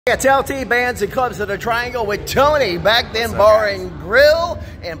It's LT Bands and Clubs of the Triangle with Tony, Back Then Bar and Grill,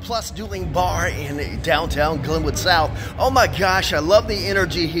 and Plus Dueling Bar in downtown Glenwood South. Oh my gosh, I love the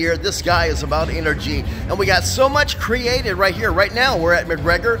energy here. This guy is about energy, and we got so much created right here. Right now, we're at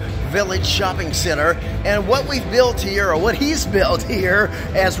McGregor Village Shopping Center, and what we've built here, or what he's built here,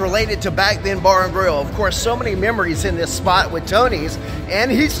 as related to Back Then Bar and Grill. Of course, so many memories in this spot with Tony's, and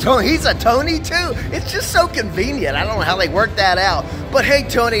he's a Tony too. It's just so convenient. I don't know how they work that out, but hey,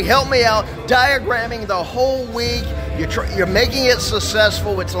 Tony, help me out diagramming the whole week. You're making it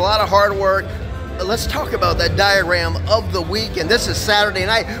successful. It's a lot of hard work. Let's talk about that diagram of the week. And this is Saturday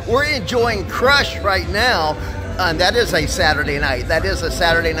night. We're enjoying Crush right now. That is a Saturday night. That is a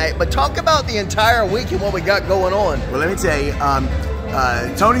Saturday night. But talk about the entire week and what we got going on. Well, let me tell you,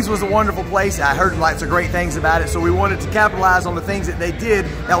 Tony's was a wonderful place. I heard lots of great things about it, so we wanted to capitalize on the things that they did.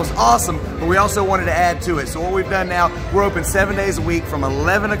 That was awesome, but we also wanted to add to it. So what we've done now, we're open 7 days a week from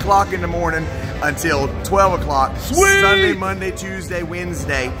 11 o'clock in the morning until 12 o'clock. Sunday, Monday, Tuesday,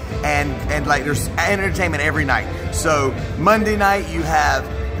 Wednesday, and like there's entertainment every night. So Monday night you have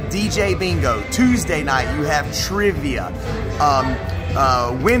DJ Bingo. Tuesday night you have trivia.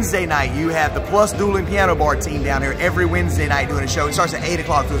 Wednesday night, you have the Plus Dueling Piano Bar team down here every Wednesday night doing a show. It starts at 8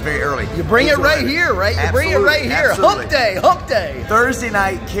 o'clock, so it's very early. You bring it right here, right? You bring it right here. Absolutely. Hump day, hump day. Thursday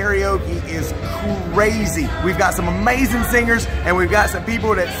night, karaoke is crazy. We've got some amazing singers, and we've got some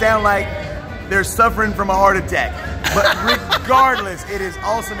people that sound like they're suffering from a heart attack. But regardless, it is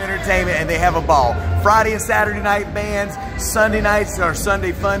awesome entertainment, and they have a ball. Friday and Saturday night bands, Sunday nights are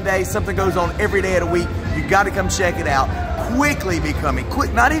Sunday fun day. Something goes on every day of the week. You got to come check it out. Quickly becoming,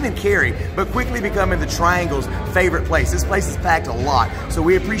 not even Cary, but quickly becoming the Triangle's favorite place. This place is packed a lot. So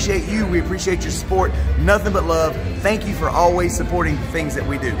we appreciate you. We appreciate your support. Nothing but love. Thank you for always supporting the things that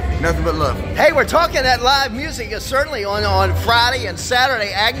we do. Nothing but love. Hey, we're talking that live music is certainly on Friday and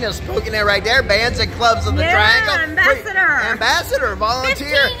Saturday. Agnes poking it right there. Bands and Clubs of the Triangle. Ambassador, volunteer.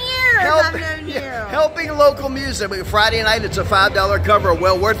 15 years I've known you. Helping local music. Friday night, it's a $5 cover.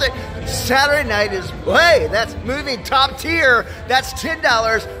 Well worth it. Saturday night is, hey, that's moving top tier. That's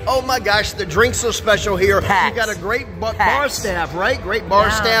 $10. Oh my gosh, the drinks are special here. You got a great bar staff, right? Great bar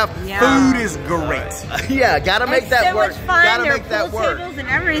staff. Food is great. Yeah, gotta make that work. Gotta make that work. Tables and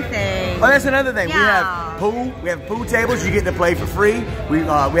everything. Oh, that's another thing. We have pool. We have pool tables. You get to play for free. We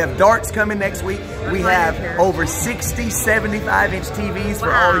have darts coming next week. We have over 60 75-inch TVs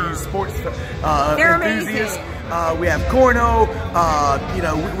for all of you sports enthusiasts. We have corno. You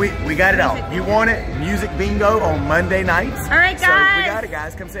know, we got it all. You want it? Music bingo on Monday nights. All right, guys. So we got it,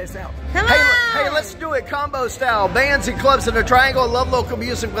 guys. Come say us out. Come on. Hey, let's do it combo style. Bands and Clubs in the Triangle. Love local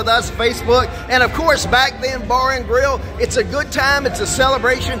music with us. Facebook. And of course, Back Then Bar and Grill. It's a good time. It's a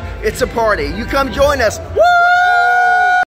celebration. It's a party. You come join us. Woo!